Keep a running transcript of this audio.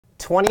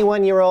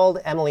21-year-old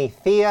Emily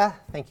Thea,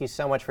 thank you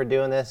so much for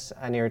doing this.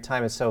 I know your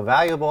time is so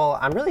valuable.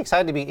 I'm really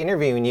excited to be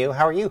interviewing you.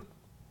 How are you?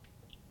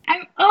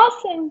 I'm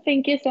awesome.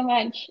 Thank you so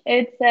much.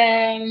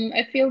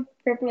 I feel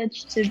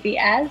privileged to be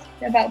asked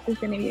about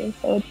this interview,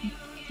 so it's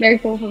very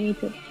cool for me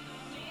too.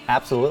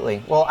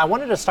 Absolutely. Well, I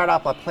wanted to start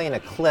off by playing a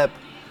clip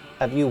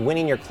of you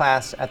winning your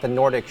class at the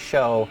Nordic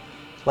show.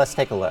 Let's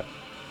take a look.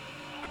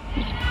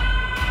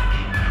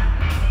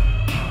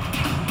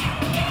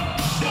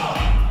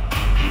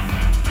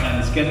 And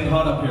it's getting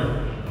hot up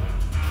here.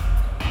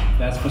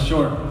 That's for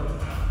sure.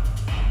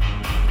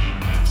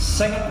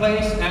 Second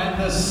place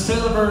and the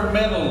silver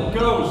medal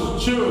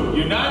goes to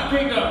United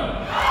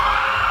Kingdom.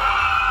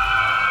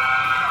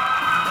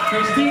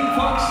 Christine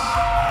Fox.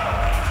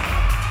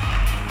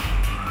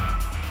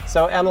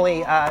 So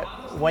Emily,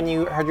 when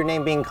you heard your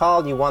name being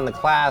called, you won the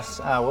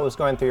class. What was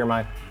going through your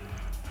mind?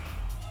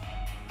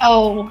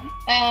 I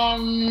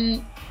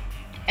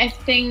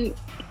think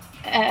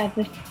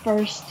the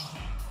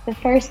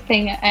first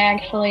thing I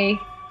actually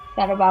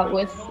thought about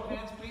was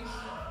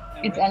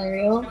it's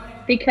unreal,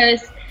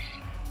 because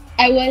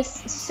I was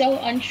so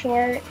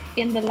unsure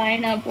in the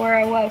lineup where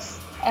I was.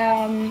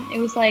 It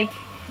was like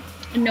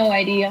no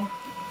idea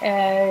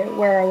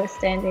where I was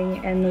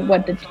standing and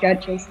what the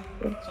judges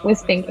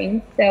was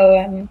thinking.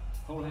 So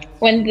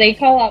when they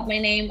call out my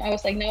name, I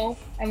was like, no,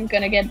 I'm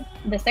gonna get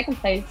the second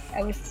place.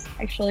 I was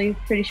actually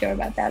pretty sure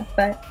about that,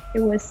 but it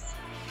was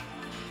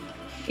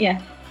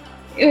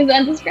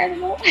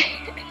undescribable.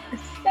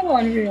 It's so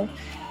unreal.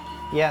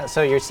 Yeah,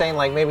 so you're saying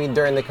like maybe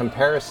during the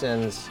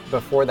comparisons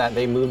before that,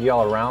 they moved you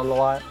all around a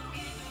lot?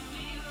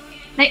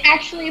 They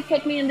actually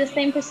put me in the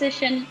same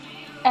position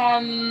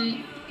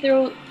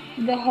through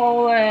the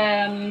whole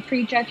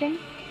pre-judging.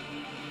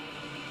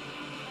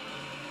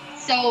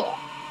 So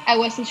I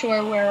wasn't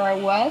sure where I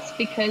was,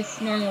 because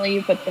normally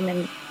you put them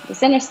in the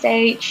center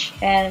stage,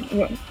 and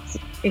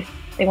if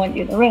they want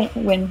you to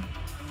win.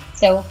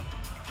 So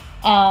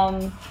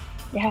I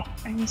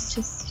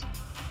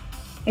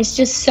was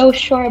just so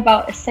sure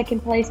about a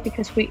second place,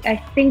 because I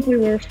think we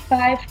were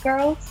 5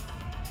 girls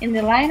in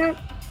the lineup,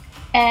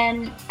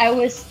 and I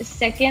was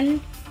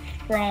second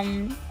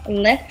from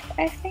left,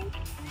 I think.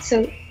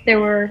 So there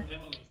were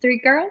 3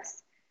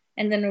 girls,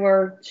 and then there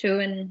were 2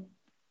 in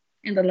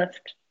the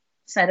left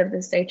side of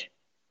the stage.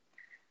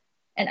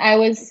 And I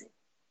was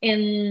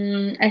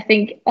in, I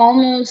think,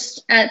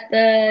 almost at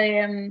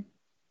the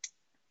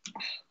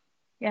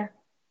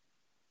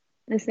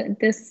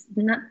this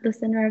not the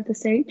center of the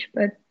stage,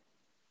 but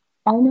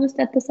almost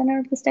at the center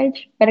of the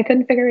stage, but I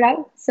couldn't figure it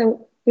out.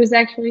 So it was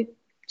actually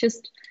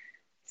just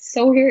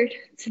so weird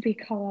to be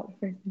called out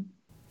for.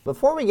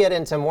 Before we get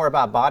into more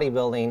about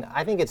bodybuilding,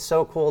 I think it's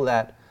so cool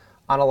that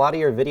on a lot of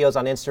your videos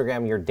on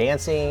Instagram, you're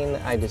dancing.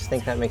 I just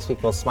think that makes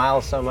people smile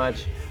so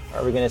much.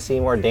 Are we going to see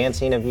more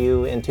dancing of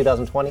you in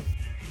 2020?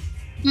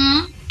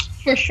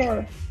 For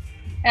sure.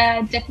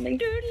 Definitely.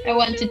 I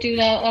want to do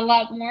that a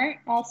lot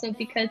more, also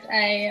because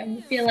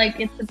I feel like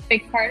it's a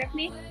big part of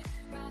me.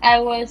 I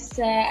was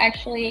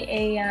actually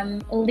a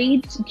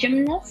lead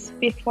gymnast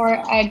before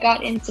I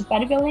got into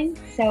bodybuilding,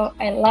 so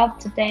I love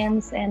to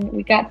dance, and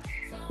we got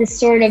this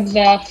sort of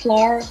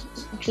floor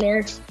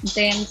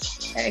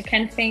dance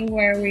kind of thing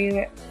where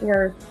we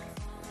were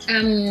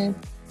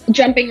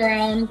jumping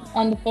around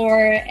on the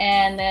floor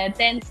and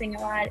dancing a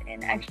lot,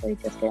 and actually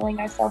just feeling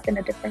ourselves in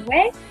a different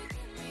way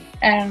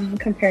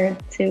compared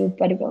to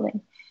bodybuilding.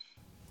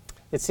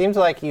 It seems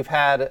like you've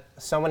had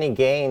so many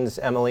gains,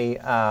 Emily,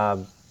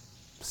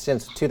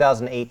 since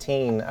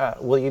 2018.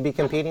 Will you be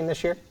competing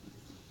this year?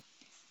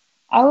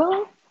 I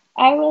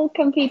will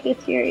compete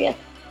this year, yes.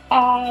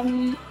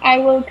 I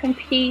will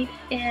compete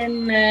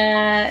in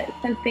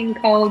something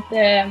called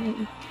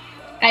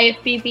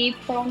IFBB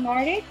Pro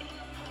Nordic,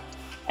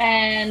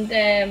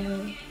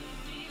 and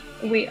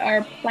we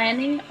are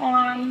planning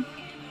on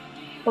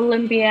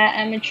Olympia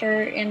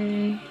Amateur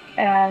in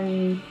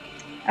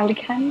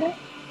Alicante,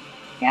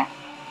 yeah,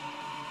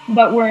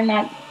 but we're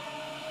not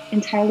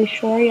entirely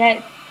sure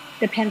yet.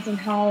 Depends on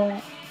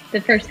how the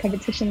first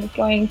competition is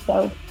going,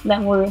 so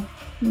then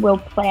we'll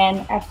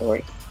plan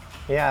afterwards.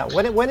 Yeah,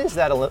 when is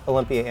that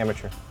Olympia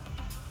Amateur?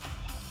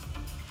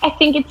 I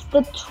think it's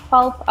the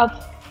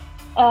 12th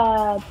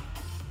of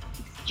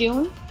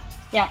June.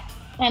 Yeah,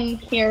 and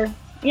here,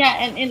 yeah,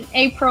 and in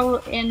April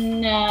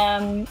in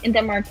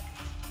Denmark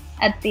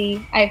at the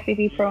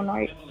IFBB Pro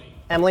Nordic.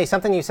 Emily,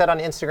 something you said on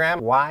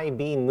Instagram: why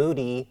be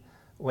moody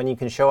when you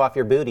can show off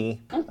your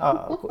booty?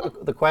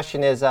 The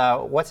question is,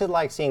 what's it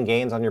like seeing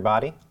gains on your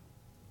body?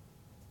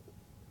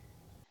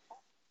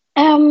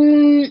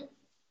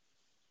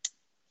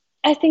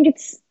 I think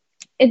it's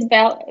I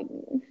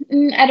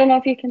don't know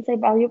if you can say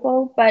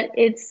valuable, but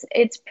it's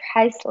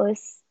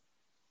priceless.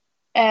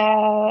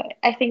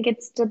 I think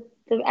it's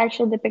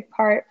actually the big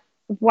part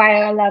of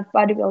why I love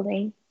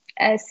bodybuilding.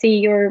 See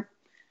your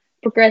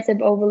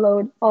progressive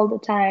overload all the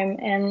time,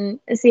 and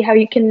see how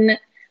you can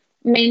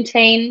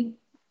maintain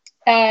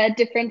a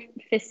different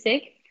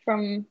physique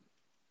from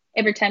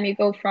every time you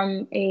go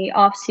from a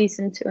off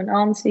season to an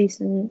on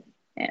season,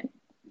 and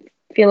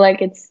feel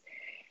like it's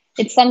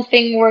it's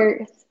something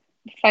worth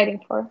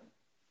fighting for.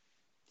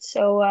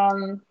 So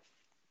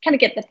kind of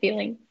get the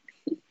feeling.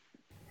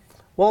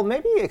 Well,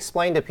 maybe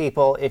explain to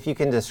people, if you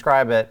can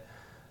describe it,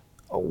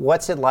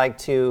 what's it like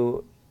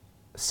to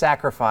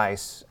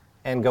sacrifice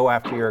and go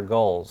after your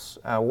goals?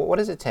 What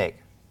does it take?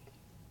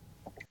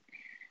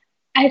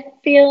 I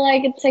feel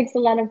like it takes a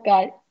lot of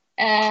gut.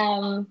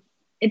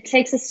 It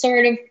takes a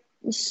certain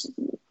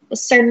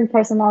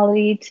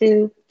personality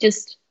to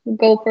just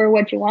go for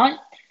what you want.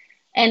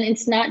 And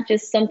it's not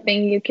just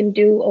something you can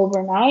do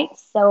overnight.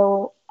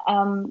 So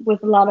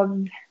with a lot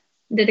of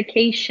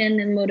dedication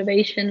and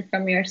motivation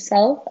from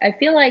yourself, I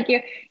feel like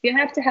you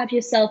have to have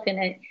yourself in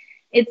it.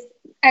 It's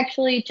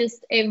actually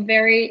just a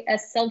very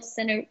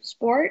self-centered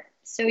sport.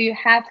 So you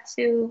have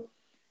to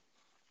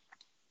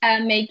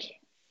make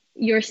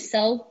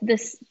yourself the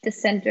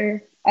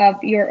center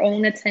of your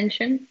own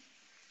attention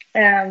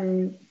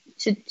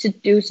to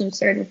do some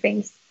certain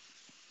things.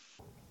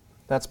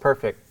 That's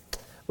perfect.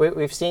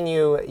 We've seen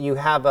you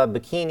have a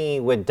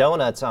bikini with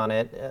donuts on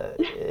it.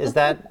 Is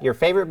that your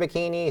favorite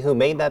bikini? Who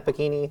made that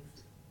bikini?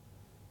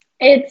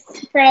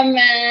 It's from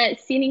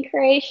Scenic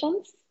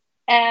Creations,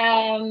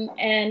 and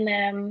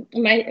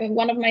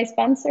one of my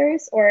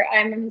sponsors, or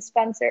I'm a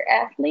sponsor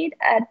athlete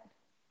at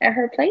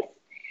her place.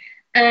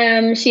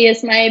 She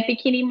is my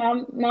bikini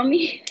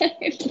mommy,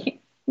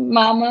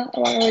 mama,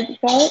 or what you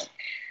call it.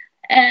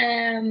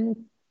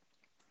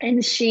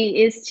 And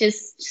she is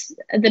just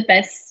the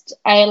best.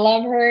 I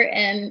love her.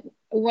 And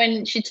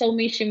when she told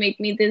me she made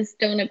me this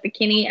donut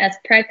bikini as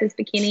practice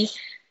bikini,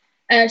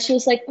 she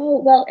was like, "Oh,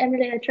 well, every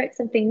day I tried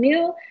something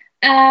new.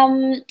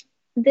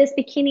 This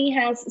bikini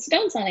has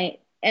stones on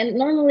it, and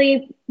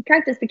normally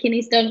practice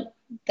bikinis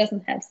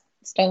doesn't have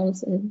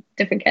stones and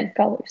different kind of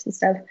colors and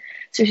stuff."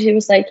 So she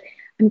was like,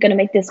 "I'm gonna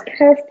make this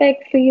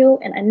perfect for you,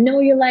 and I know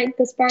you like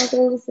the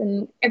sparkles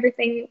and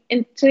everything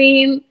in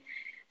between."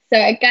 So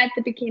I got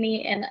the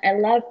bikini, and I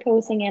love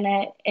posing in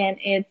it, and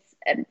it's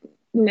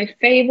my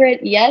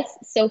favorite. Yes,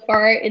 so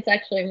far it's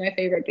actually my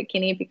favorite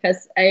bikini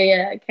because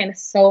I kind of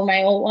sold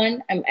my old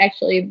one. I'm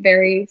actually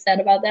very sad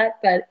about that,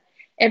 but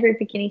every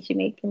bikini she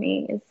made for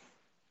me is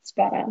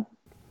spot on.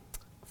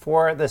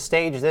 For the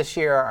stage this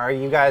year, are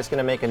you guys going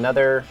to make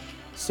another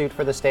suit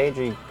for the stage?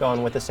 Are you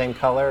going with the same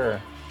color?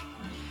 Or?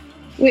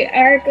 We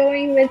are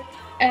going with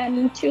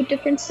 2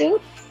 different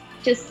suits,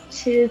 just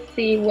to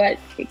see what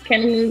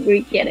kind of mood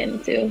we get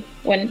into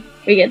when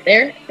we get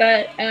there.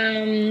 But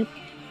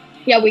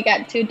yeah, we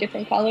got 2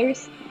 different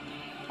colors,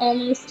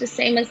 almost the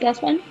same as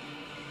last one,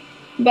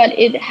 but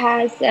it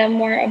has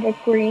more of a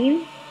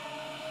green,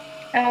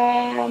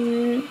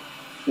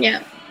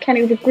 yeah, kind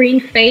of a green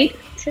fade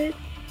to it.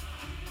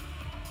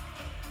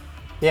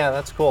 Yeah,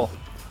 that's cool.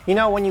 You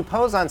know, when you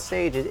pose on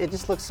stage, it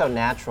just looks so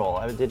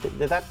natural. Did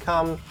that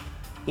come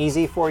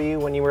easy for you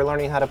when you were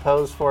learning how to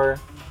pose for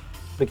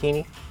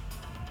bikini?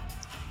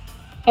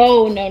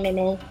 Oh,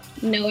 no,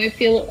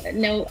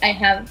 I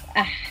have,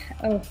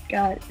 oh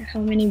God, how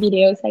many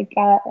videos I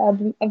got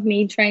of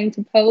me trying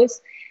to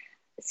pose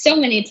so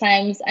many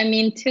times. I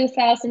mean,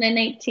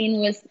 2018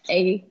 was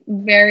a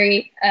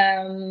very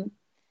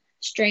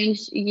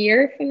strange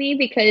year for me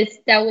because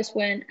that was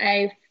when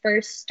I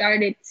first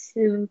started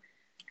to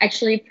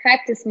actually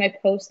practice my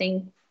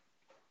posing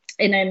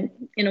in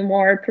a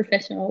more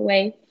professional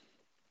way.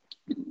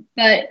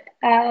 But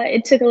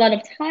it took a lot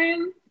of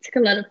time, took a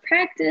lot of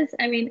practice.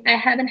 I mean, I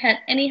haven't had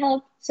any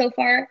help so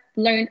far,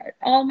 learned it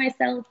all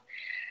myself.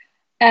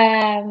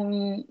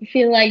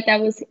 Feel like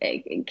that was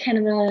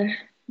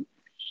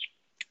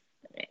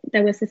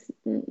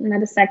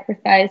not a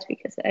sacrifice,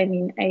 because I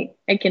mean,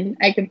 I can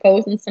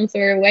pose in some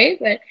sort of way,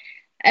 but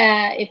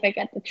if I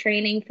got the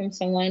training from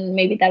someone,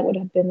 maybe that would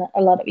have been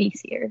a lot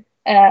easier.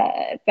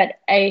 But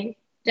I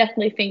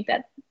definitely think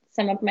that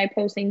some of my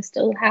posing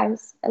still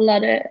has a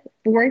lot of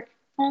work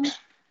on,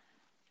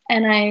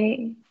 and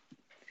I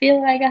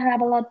feel like I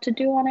have a lot to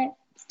do on it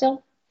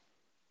still.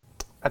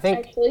 I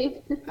think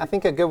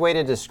a good way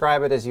to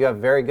describe it is you have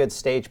very good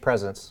stage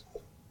presence.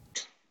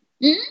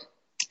 Mm-hmm.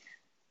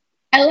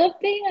 I love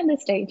being on the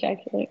stage,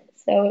 actually.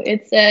 So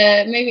it's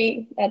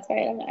maybe that's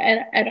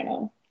why I don't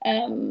know.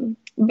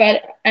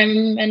 But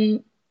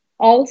I'm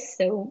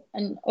also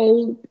an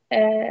old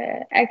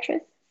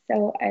actress,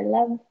 so I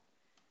love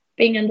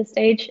being on the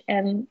stage.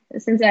 And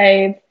since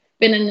I've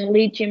been an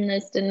elite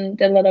gymnast and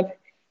did a lot of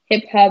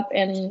hip hop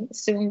and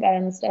Zumba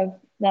and stuff,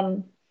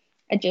 then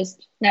I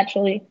just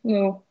naturally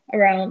move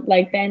around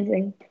like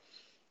dancing.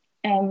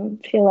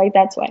 Feel like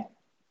that's why.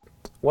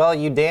 Well,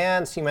 you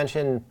dance. You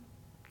mentioned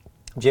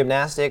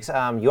gymnastics.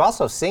 You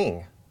also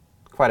sing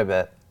quite a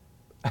bit.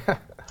 I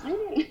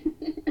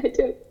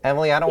do.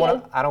 Emily, I don't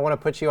want to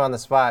put you on the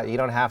spot. You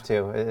don't have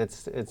to.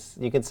 It's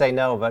you can say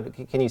no, but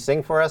can you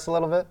sing for us a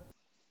little bit?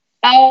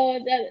 Oh,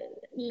 no.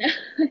 No.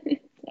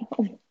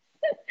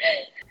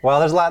 Well,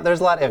 there's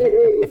a lot.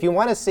 If you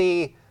want to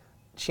see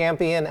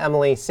champion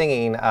Emily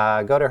singing,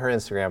 go to her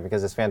Instagram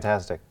because it's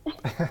fantastic.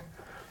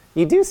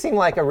 You do seem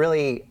like a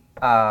really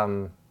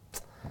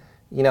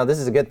This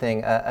is a good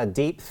thing. A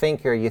deep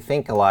thinker, you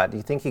think a lot. Do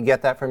you think you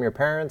get that from your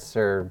parents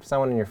or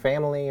someone in your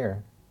family,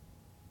 or?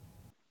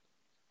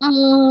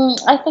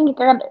 I think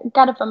I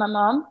got it from my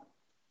mom.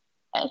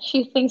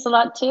 She thinks a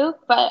lot too,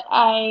 but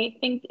I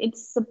think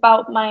it's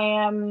about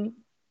my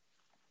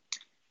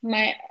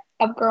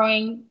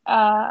upgrowing,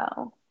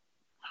 how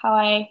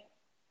I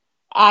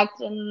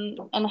act and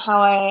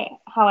how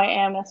I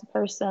am as a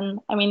person.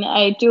 I mean,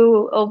 I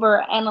do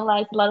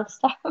overanalyze a lot of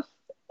stuff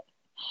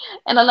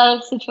in a lot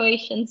of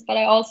situations, but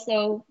I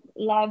also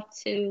love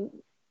to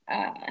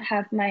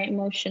have my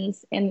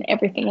emotions in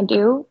everything I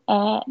do,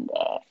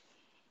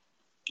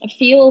 and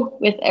feel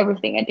with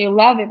everything I do,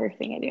 love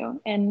everything I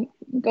do, and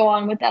go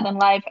on with that in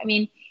life. I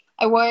mean,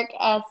 I work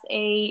as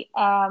a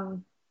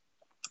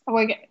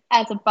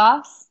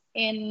boss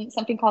in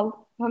something called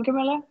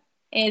Hunkemøller.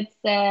 It's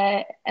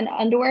an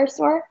underwear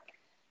store,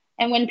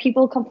 and when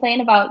people complain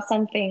about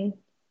something,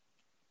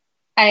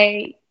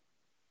 I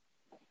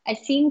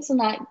seem to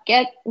not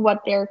get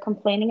what they're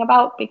complaining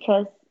about,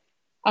 because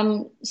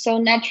I'm so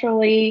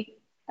naturally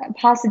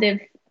positive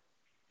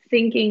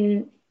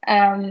thinking,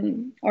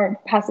 or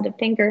positive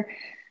thinker.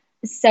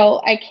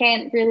 So I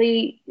can't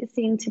really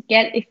seem to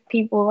get if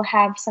people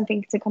have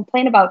something to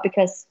complain about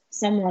because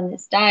someone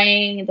is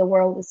dying, the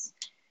world is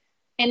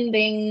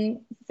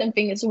ending,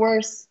 something is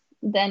worse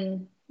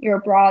than your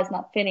bra is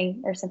not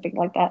fitting or something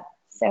like that.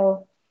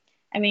 So,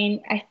 I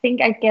mean, I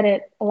think I get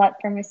it a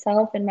lot from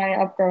myself and my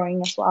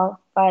upbringing as well.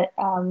 But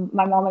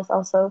my mom is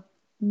also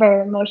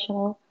very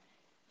emotional.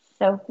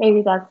 So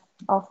maybe that's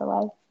also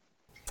why.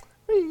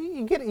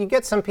 You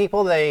get some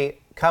people, they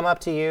come up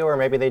to you, or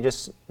maybe they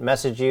just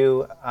message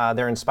you,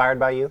 they're inspired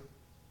by you?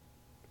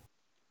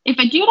 If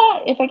I do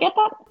that, if I get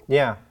that?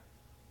 Yeah.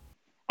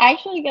 I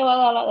actually get a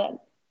lot of that.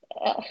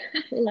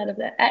 A lot of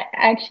that. I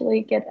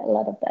actually get a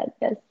lot of that,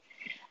 yes.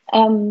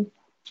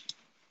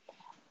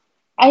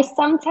 I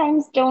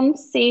sometimes don't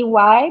see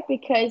why,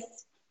 because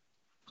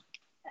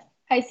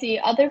I see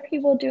other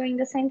people doing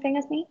the same thing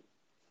as me.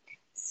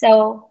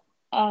 So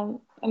I'm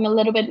a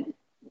little bit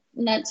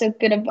not so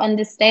good of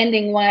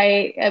understanding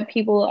why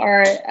people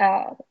are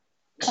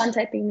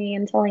contacting me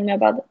and telling me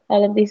about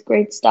all of these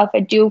great stuff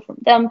I do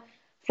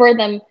for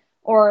them,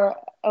 or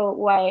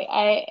why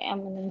I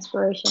am an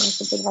inspiration or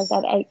something like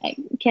that. I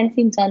can't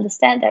seem to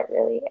understand that,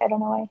 really. I don't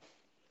know why.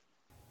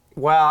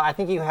 Well, I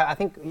think you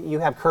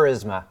have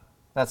charisma.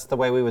 That's the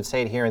way we would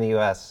say it here in the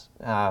U.S.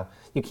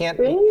 You can't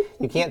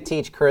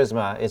teach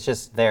charisma. It's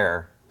just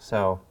there.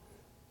 So,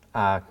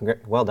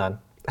 well done.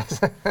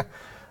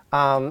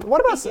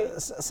 What about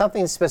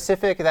something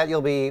specific that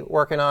you'll be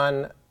working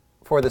on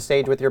for the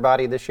stage with your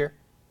body this year?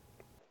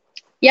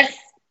 Yes,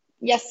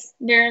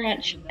 very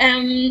much.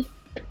 I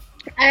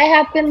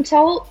have been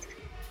told,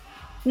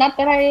 not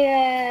that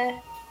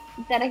I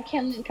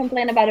can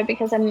complain about it,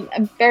 because I'm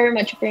very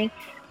much agreeing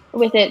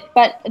with it,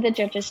 but the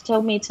judges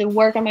told me to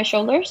work on my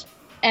shoulders,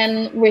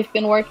 and we've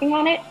been working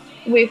on it.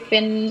 We've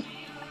been,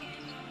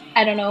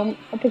 I don't know,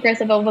 a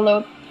progressive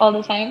overload all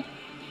the time.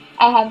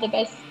 I have the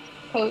best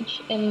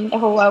coach in the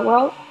whole wide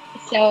world,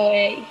 so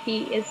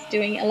he is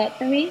doing a lot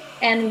for me,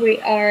 and we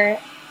are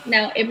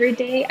now every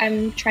day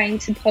I'm trying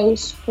to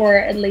pose for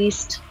at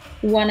least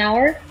 1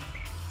 hour,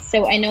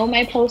 so I know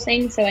my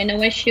posing, so I know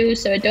my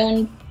shoes, so I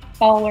don't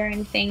fall or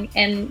anything.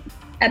 And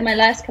at my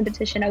last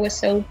competition I was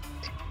so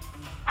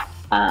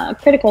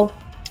critical,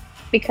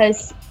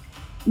 because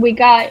we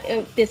got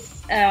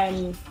this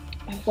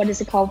what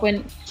is it called,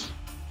 when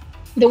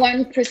the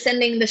one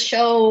presenting the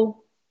show,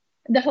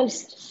 the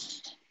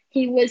host,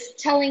 he was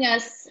telling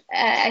us,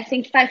 I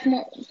think 5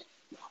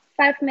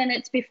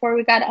 minutes before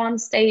we got on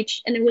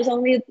stage, and it was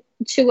only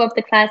 2 of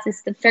the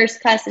classes, the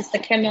first classes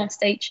that came on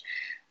stage,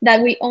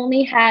 that we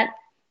only had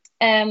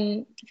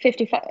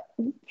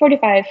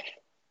 45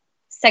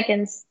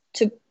 seconds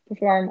to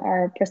perform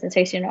our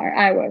presentation, our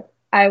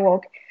eye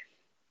walk,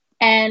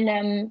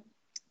 and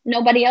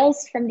nobody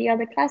else from the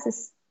other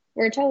classes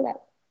were told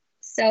that.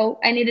 So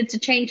I needed to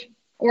change,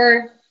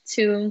 or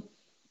to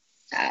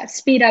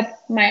speed up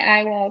my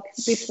eye walk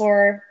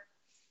before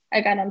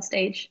I got on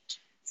stage.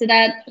 So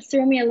that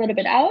threw me a little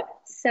bit out.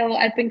 So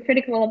I've been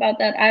critical about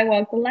that eye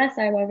walk, the last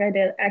eye walk I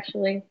did,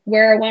 actually,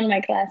 where I won my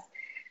class.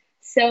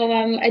 So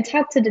I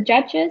talked to the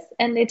judges,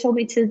 and they told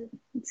me to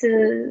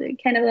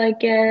kind of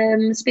like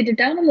speed it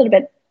down a little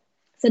bit.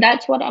 So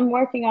that's what I'm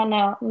working on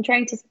now. I'm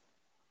trying to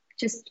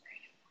just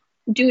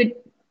do it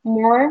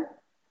more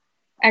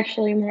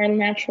naturally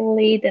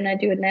than I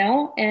do it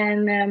now,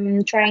 and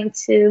I'm trying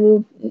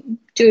to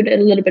do it a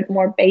little bit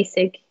more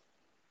basic.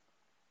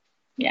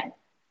 Yeah,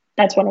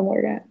 that's what I'm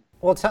working on.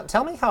 Well,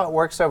 tell me how it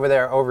works over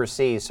there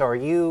overseas. So are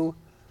you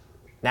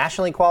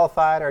nationally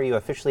qualified? Are you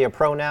officially a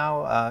pro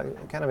now?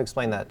 Kind of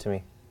explain that to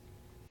me.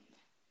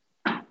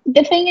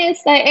 The thing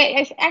is that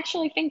I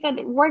actually think that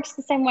it works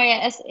the same way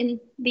as in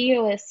the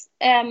US.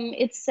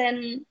 It's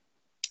a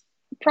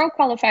pro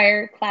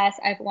qualifier class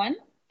I've won.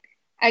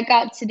 I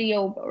got to the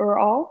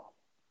overall,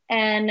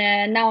 and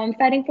now I'm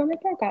fighting for my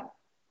pro cup.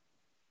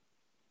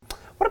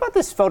 What about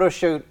this photo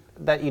shoot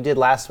that you did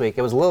last week?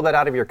 It was a little bit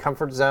out of your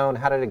comfort zone.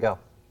 How did it go?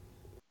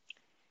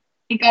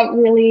 it got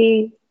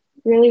really,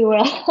 really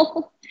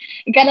well.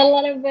 It got a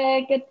lot of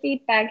good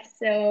feedback.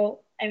 So,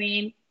 I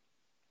mean,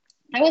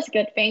 that was a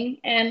good thing.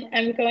 And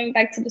I'm going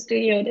back to the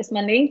studio this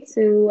Monday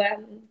to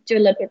do a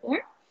little bit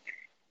more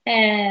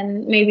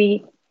and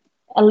maybe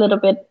a little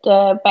bit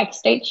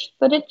backstage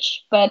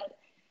footage. But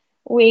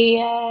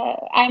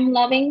I'm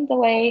loving the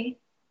way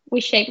we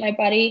shape my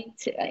body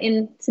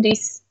into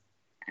these,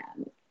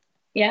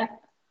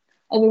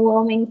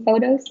 overwhelming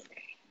photos.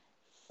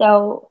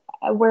 So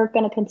we're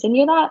going to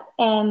continue that,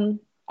 and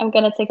I'm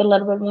going to take a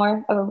little bit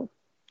more of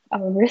a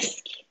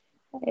risk,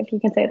 if you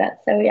can say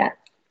that. So yeah,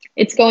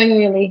 it's going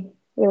really,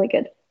 really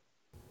good.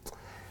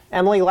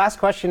 Emily, last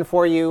question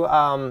for you.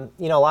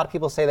 You know, a lot of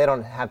people say they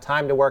don't have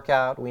time to work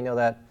out. We know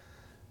that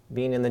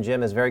being in the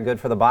gym is very good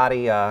for the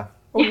body.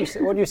 What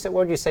would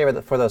you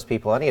say for those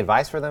people? Any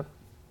advice for them?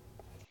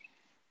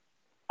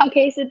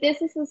 Okay, so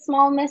this is a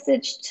small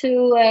message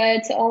to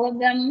all of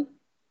them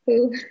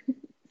who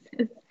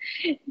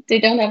they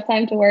don't have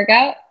time to work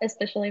out,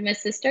 especially my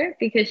sister,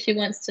 because she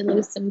wants to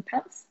lose some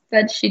pounds,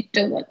 but she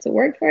don't want to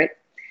work for it.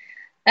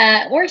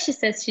 Or she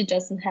says she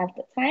doesn't have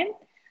the time.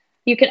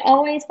 You can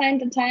always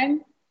find the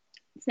time.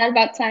 It's not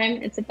about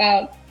time. It's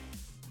about,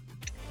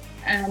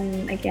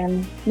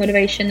 again,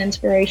 motivation,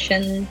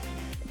 inspiration.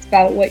 It's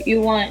about what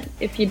you want.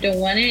 If you don't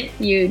want it,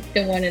 you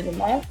don't want it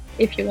enough.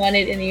 If you want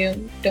it and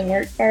you don't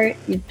work for it,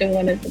 you don't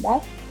want it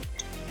enough.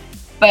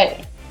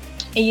 But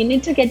you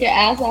need to get your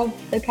ass off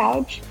the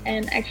couch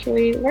and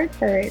actually work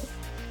for it.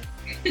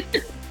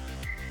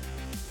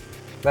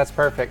 That's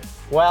perfect.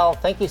 Well,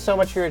 thank you so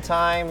much for your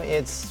time.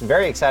 It's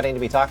very exciting to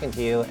be talking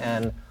to you,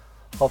 and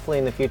hopefully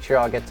in the future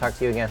I'll get to talk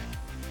to you again.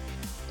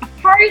 Of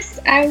course,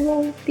 I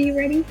will be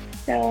ready.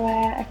 So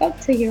I hope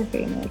to hear from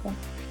you again.